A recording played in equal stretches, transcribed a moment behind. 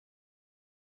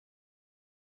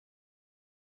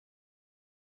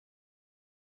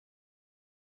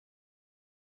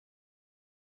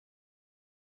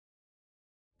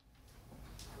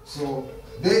So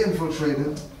they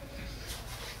infiltrated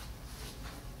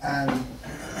and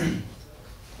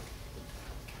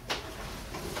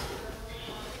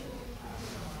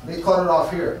they cut it off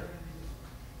here.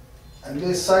 And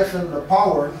they siphoned the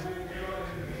power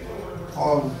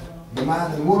of the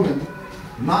man and woman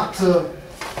not to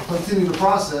continue the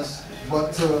process,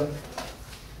 but to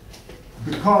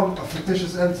become a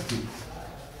fictitious entity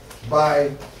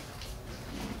by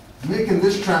making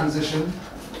this transition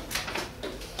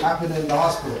happen in the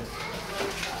hospital,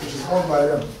 which is owned by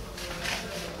them,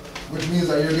 which means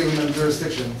that you're giving them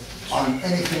jurisdiction on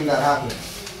anything that happens.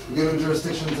 You're giving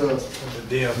jurisdiction to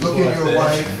look at your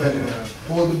wife and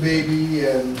hold the baby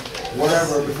and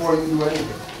whatever before you do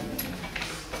anything.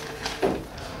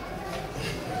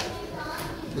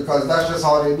 Because that's just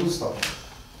how they do stuff.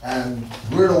 And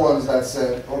we're the ones that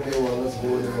said, okay, well, let's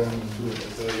go there and do it.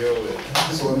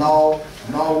 So now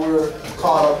we're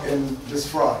caught up in this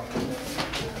fraud.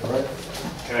 All right?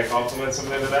 Can I compliment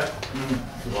something to that?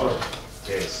 Mm-hmm. Sure.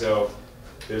 Okay, so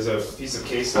there's a piece of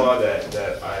case law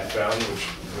that I found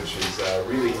which is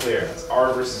really clear. It's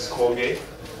R versus Colgate.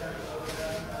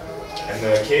 And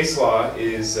the case law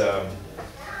is,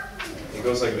 it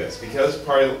goes like this. Because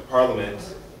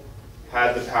Parliament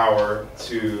had the power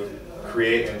to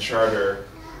create and charter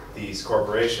these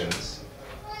corporations,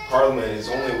 Parliament is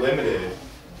only limited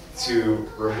to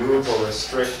remove or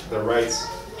restrict the rights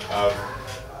of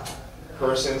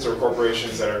persons or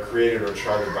corporations that are created or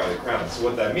chartered by the Crown. So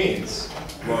what that means,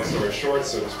 long story short,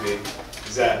 so to speak,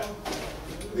 is that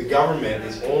the government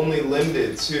is only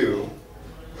limited to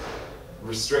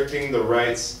restricting the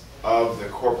rights of the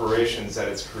corporations that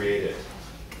it's created.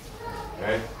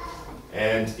 Okay?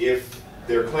 And if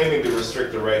they're claiming to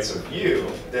restrict the rights of you,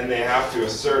 then they have to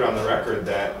assert on the record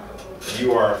that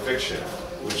you are a fiction,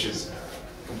 which is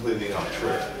completely not true.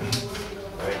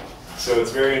 Right? So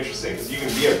it's very interesting, because you can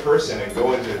be a person and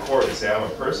go into court and say, I'm a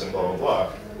person, blah, blah, blah.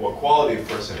 What quality of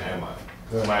person am I?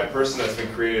 Am I a person that's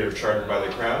been created or chartered by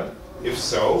the Crown? If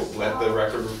so, let the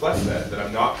record reflect that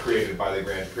I'm not created by the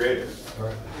Grand Creator.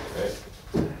 Right.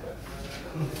 Right?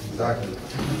 Exactly.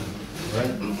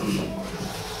 Right?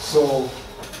 So,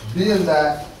 being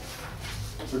that,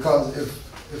 because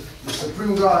if the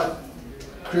Supreme God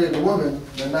created a woman,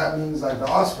 then that means like the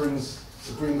offspring's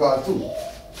Supreme God too.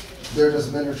 They're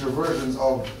just miniature versions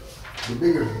of the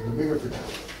bigger picture.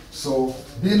 So,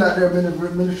 being that they're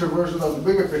miniature versions of the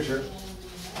bigger picture,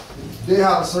 they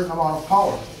have a certain amount of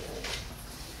power.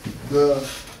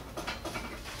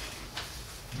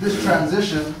 This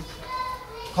transition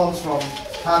comes from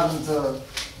having to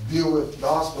deal with the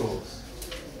hospitals,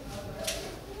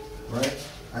 right?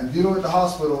 And dealing with the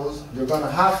hospitals, you're going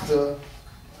to have to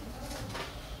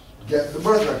get the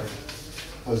birth record,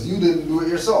 because you didn't do it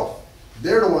yourself.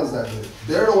 They're the ones that did it.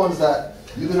 They're the ones that,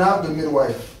 you didn't have the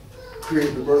midwife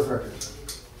create the birth record.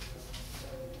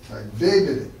 Like, they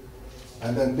did it.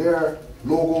 And then their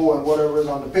logo and whatever is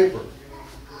on the paper.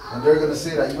 And they're going to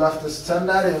say that you have to send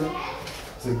that in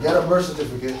to get a birth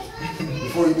certificate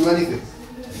before you do anything.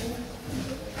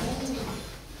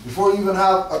 Before you even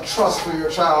have a trust for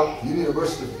your child, you need a birth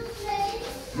certificate.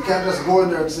 You can't just go in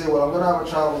there and say, well, I'm going to have a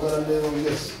child, we're going to name him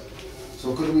this.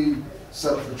 So could we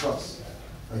set up the trust?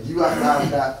 Like, you have to have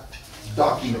that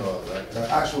document, that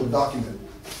actual document.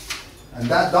 And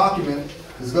that document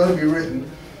is going to be written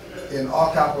in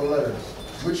all capital letters,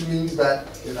 which means that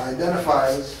it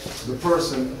identifies the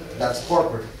person that's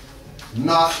corporate,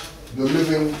 not the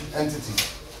living entity.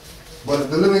 But if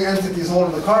the living entity is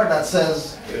holding the card that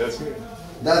says, yeah,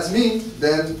 that's me,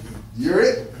 then you're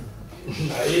it. I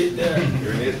hit that.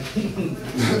 You're it.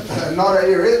 And now that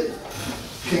you're it,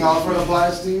 King Alfred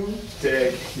applies to you.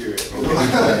 Tag, you're it.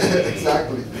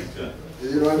 Exactly.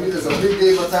 You know what I mean? It's a big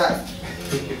game attack.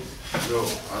 Yo, I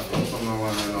want something I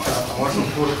want to know. I want some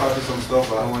photocopy some stuff,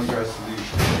 but I don't want you guys to leave.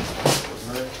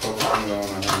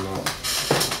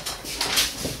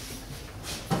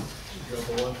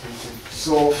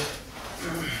 So,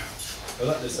 I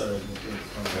like this already.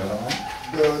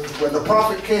 when the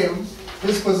prophet came,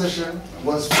 his position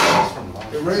was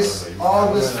to erase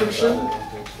all this fiction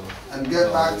and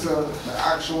get back to the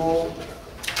actual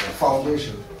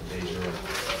foundation,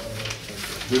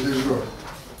 the de jure.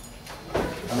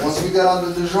 And once we get on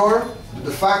the de jure, the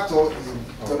de facto is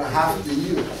going to have to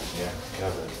yield. Yeah,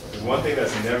 never. There's one thing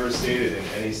that's never stated in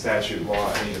any statute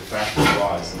law, any de facto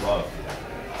law, is love.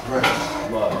 Right.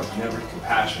 Love, never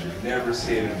compassion, never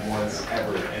stated once,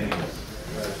 ever, anywhere.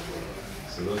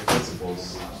 So those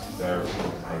principles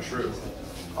are true.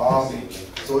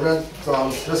 So then,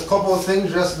 just a couple of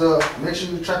things, just to make sure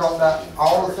you check out that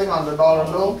our thing on the dollar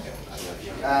bill,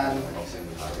 and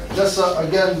just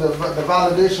again, the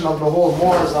validation of the whole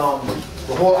Moors,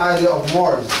 the whole idea of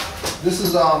Moors. This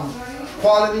is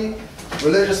quality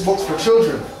religious books for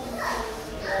children.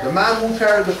 The man who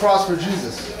carried the cross for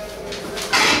Jesus.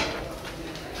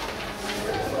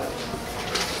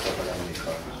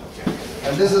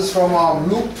 And this is from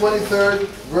Luke 23rd,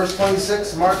 verse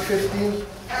 26, Mark 15,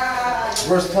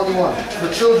 verse 21,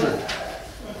 for children.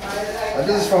 And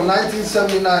this is from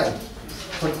 1979.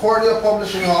 Concordia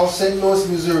Publishing House, St. Louis,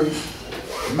 Missouri.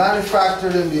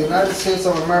 Manufactured in the United States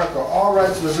of America. All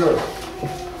rights reserved.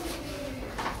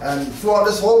 And throughout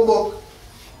this whole book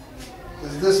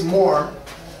is this Moor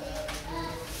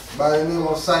by the name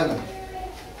of Simon,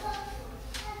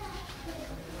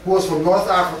 who was from North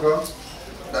Africa,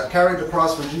 that carried the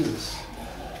cross for Jesus.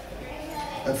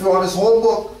 And throughout this whole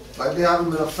book, like they haven't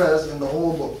been a fez in the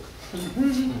whole book.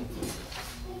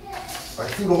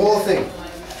 Like through the whole thing.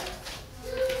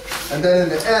 And then in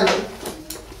the end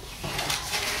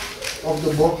of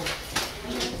the book,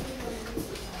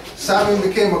 Simon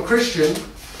became a Christian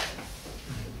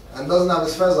and doesn't have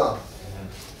his fez on.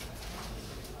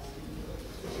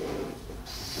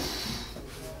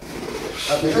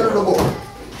 At the end of the book,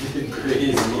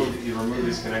 You remove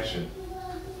this connection.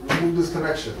 remove this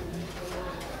connection.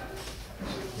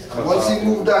 And once you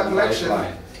move that connection,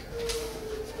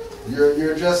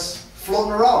 you're just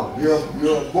floating around. You're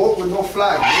a boat with no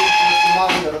flag.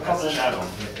 That's a shadow.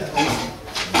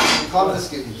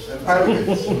 Confiscate you and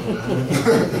pirates.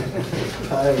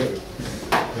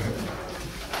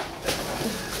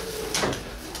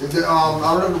 I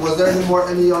don't know, was there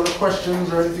any other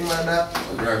questions or anything like that?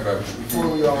 Right, but Before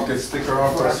we, you can stick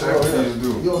around for a second, please do.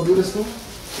 You want to do this too?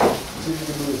 See if you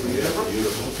can do this. Yeah,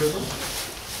 beautiful.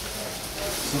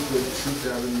 See if they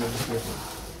have any other paper.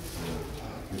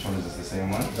 Which one is this, the same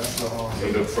one? That's the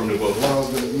From the book. one I was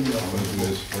going to email. I'm going to do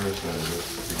this first and just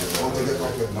to get that.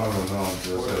 Okay. No,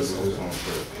 just do this one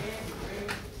first.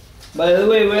 By the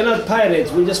way, we're not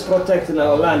pirates, we're just protecting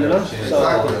our land, you know? So,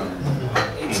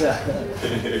 it's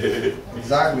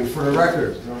Exactly, for the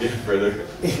record. For the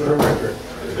For the record.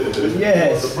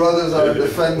 yes. The brothers are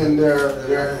defending their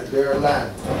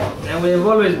land. And we've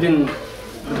always been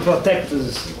the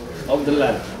protectors of the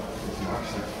land.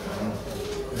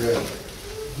 Yeah.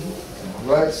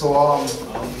 Right, so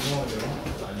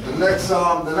the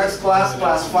next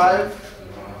class 5,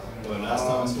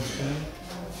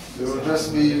 it will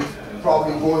just be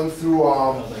probably going through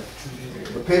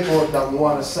the paperwork that we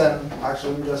want to send.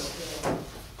 Actually, we just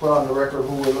put on the record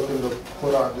who we're looking to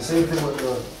put on. The same thing with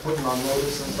the putting on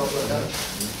notice and stuff like that.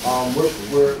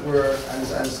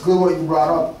 And it's good what you brought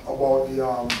up about the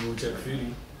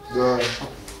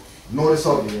notice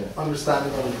of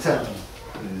understanding of intent,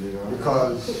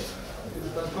 because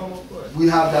we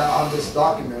have that on this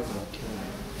document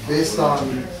based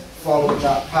on following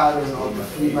that pattern of the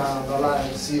free man on the land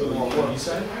and seeing what works.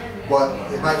 But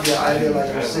it might be an idea,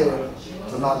 like you're saying,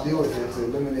 to not deal with it, to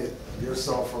eliminate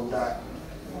yourself from that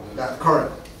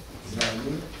current. You know what I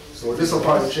mean? So this will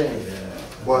probably change.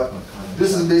 But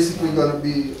this is basically going to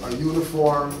be a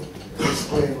uniform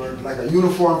disclaimer, like a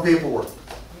uniform paperwork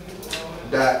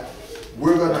that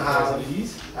we're going to have,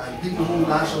 and people who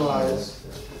nationalize,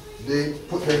 they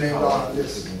put their name down on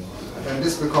this, and then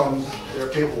this becomes their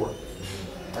paperwork.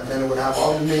 And then it would have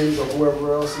all the names of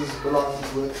whoever else is belonging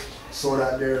to it, so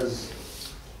that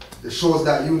it shows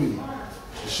that unity.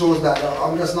 It shows that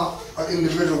I'm just not an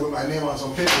individual with my name on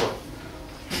some paperwork.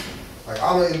 Like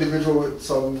I'm an individual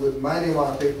with my name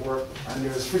on paperwork, and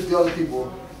there's 50 other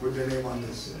people with their name on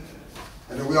this.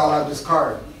 And then we all have this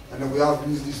card, and then we all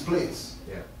use these plates.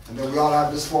 Yeah. And then we all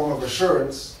have this form of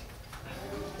assurance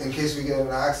in case we get in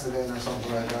an accident or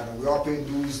something like that. And we all pay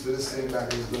dues to this thing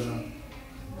that is gonna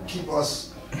keep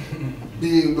us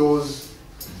being those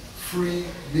free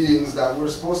beings that we're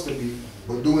supposed to be,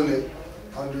 but doing it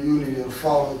under unity and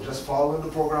just following the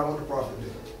program of the prophet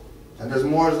did. And there's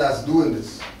more that's doing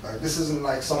this. Like this isn't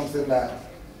like something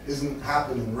that isn't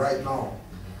happening right now.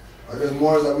 There's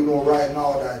more that we know right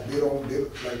now that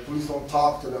like police don't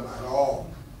talk to them at all.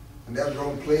 And they have their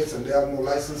own plates and they have no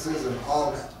licenses and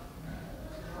all that.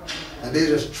 And they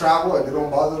just travel and they don't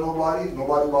bother nobody.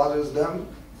 Nobody bothers them.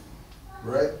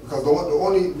 Right? Because the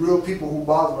only real people who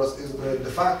bother us is the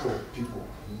de facto people.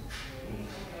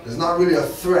 There's not really a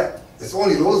threat. It's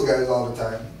only those guys all the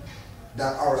time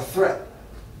that are a threat.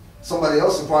 Somebody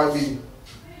else will probably be,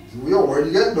 yo, where do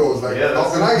you get those? Like, yeah, how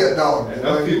can I get down?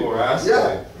 Enough people were asking.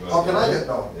 Yeah, how can I get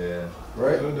down? Yeah.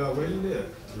 Right? Where you live?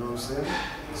 You know what I'm saying?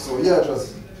 So yeah,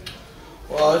 just.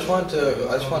 Well, I just want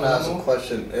to ask a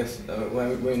question. If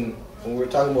when we're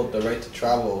talking about the right to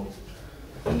travel,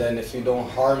 and then if you don't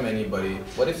harm anybody,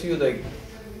 what if you like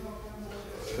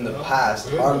in the past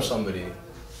harmed somebody,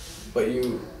 but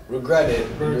you regret it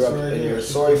and you're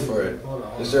sorry for it,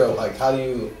 is there like, how do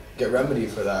you get remedy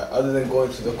for that other than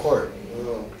going to the court?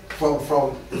 From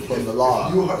the law.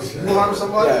 If you harm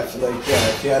somebody? Yeah,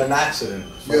 if you had an accident,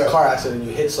 a car accident,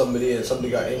 you hit somebody and somebody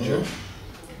got injured.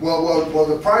 Well,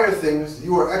 the prior things,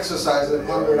 you were exercising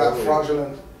under that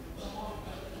fraudulent.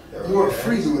 You weren't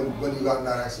free doing when you got in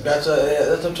that accident.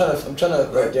 That's I'm trying to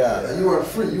like, yeah. You weren't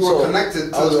free. You were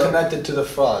connected to I was connected to the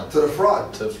fraud. To the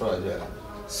fraud. To the fraud, yeah.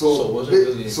 So it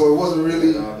wasn't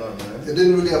really. It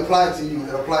didn't really apply to you.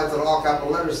 It applied to the all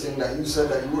capital letters thing that you said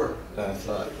that you were. I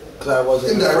thought. Because I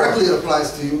wasn't. Indirectly, it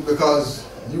applies to you because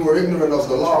you were ignorant of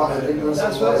the law, and ignorance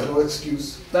of the law is no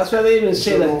excuse. That's why they even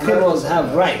say that criminals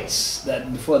have rights that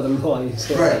before the law. You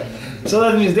say right. That. So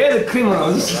that means they're the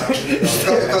criminals. Talking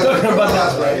about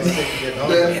that. Right.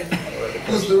 Then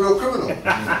who's the real criminal? You know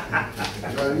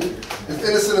what I mean? If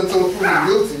innocent until proven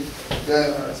guilty,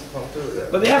 then.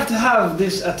 But they have to have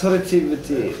this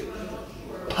authoritativity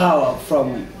power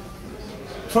from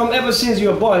ever since you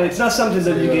were born. It's not something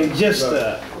that you can just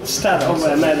start over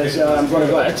a night and say, oh, I'm going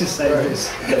to go exercise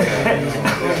this.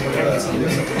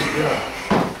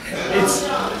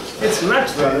 It's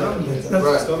natural, you know? That's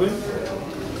what's coming.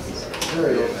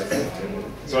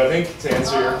 So I think to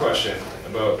answer your question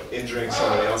about injuring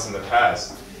somebody else in the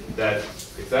past, that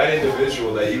if that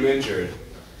individual that you injured,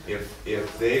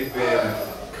 if they've been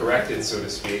corrected, so to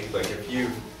speak, like if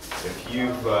you've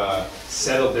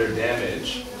settled their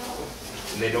damage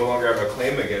and they no longer have a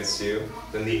claim against you,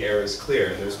 then the air is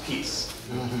clear and there's peace.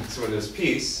 So when there's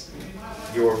peace,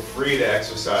 you're free to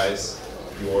exercise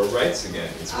your rights again.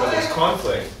 It's when there's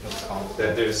conflict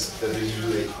that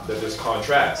there's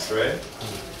contrast, right?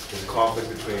 There's conflict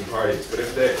between parties. But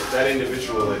if that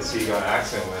individual that you got an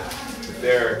accident with,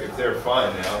 if they're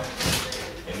fine now,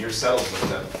 and you're settled with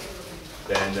them,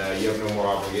 then you have no more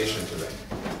obligation to them.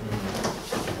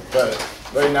 But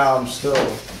right now I'm still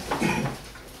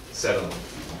settling.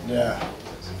 Yeah.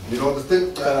 You know the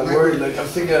thing. Kind of worried. Like I'm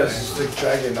thinking it's like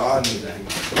dragging on.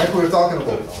 Like we were talking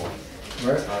about,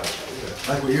 right?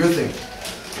 Like what you're thinking.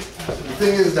 The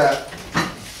thing is that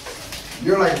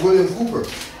you're like William Cooper.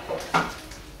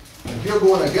 If you're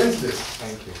going against this,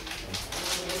 thank you.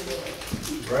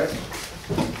 Right?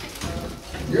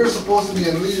 You're supposed to be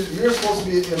in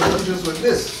allegiance with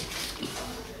this,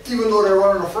 even though they're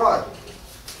running a fraud.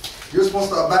 You're supposed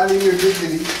to abandon your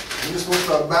dignity. You're supposed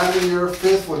to abandon your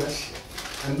faithfulness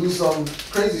and do some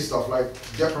crazy stuff like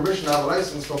get permission to have a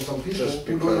license from some people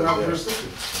who don't even have jurisdiction.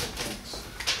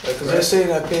 Because they're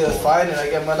saying I pay the fine and I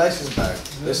get my license back.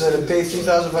 They said I pay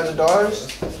 $3,500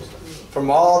 from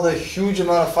all the huge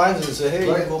amount of fines and they say, hey,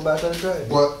 you can go back on the drive.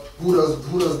 But who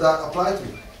does that apply to?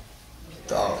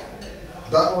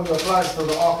 That only applies to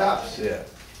the all caps. Yeah.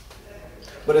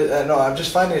 But no, I'm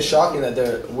just finding it shocking that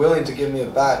they're willing to give me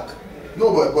it back.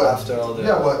 No, but after all the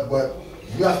but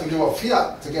you have to give up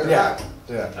fiat to get it back.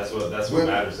 Yeah. That's what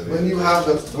matters. When you have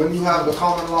the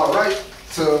common law right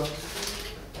to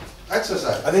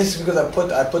exercise. I think it's because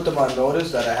I put them on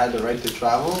notice that I had the right to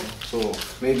travel. So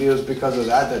maybe it was because of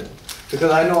that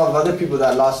because I know of other people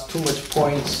that lost too much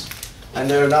points and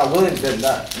they're not ready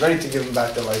to give them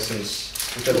back the license.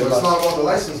 Because it's not about the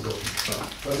license though.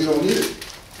 Because you don't need it.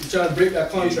 You're trying to break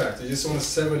that contract. You just want to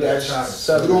sever that charge.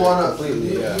 You don't want to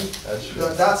completely. Yeah, that's true.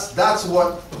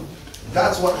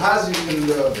 That's what has you in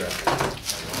the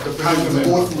having to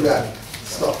go through that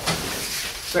stuff.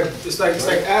 It's like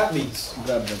athletes.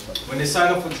 When they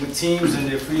sign up with teams and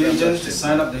they're free agents, they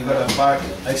sign up. They gotta buy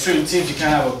like certain teams. You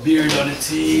can't have a beard on the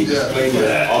team.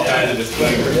 Yeah. All kinds of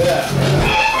disclaimers.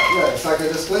 Yeah, it's like a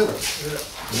disclaimer.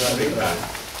 Yeah.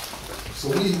 So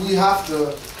we have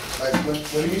to like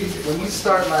when we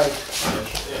start like it's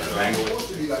supposed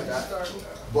to be like that,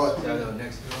 but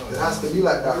it has to be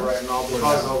like that right now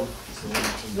because of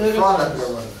the fraud that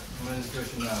they're running.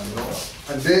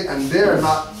 And they're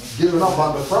not giving up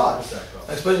on the fraud.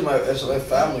 Especially my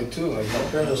family too. Like my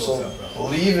parents are so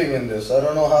believing in this. I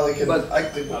don't know how they can. But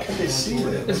what can they see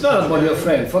it? It's not about your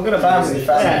friend. Forget about family.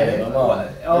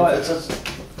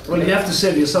 Well, you have to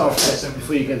save yourself first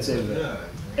before you can save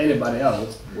anybody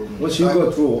else. What you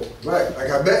go through. Right. Like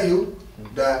I bet you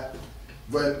that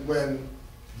when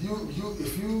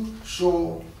if you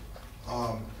show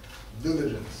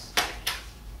diligence,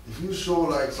 if you show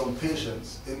like some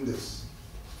patience in this,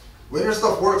 when your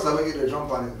stuff works, I make it to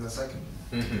jump on it in a second.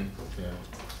 Mm-hmm. Yeah.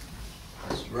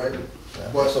 Right?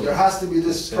 Yeah. But there has to be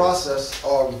this process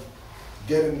of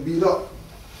getting beat up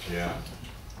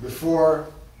before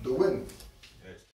the win.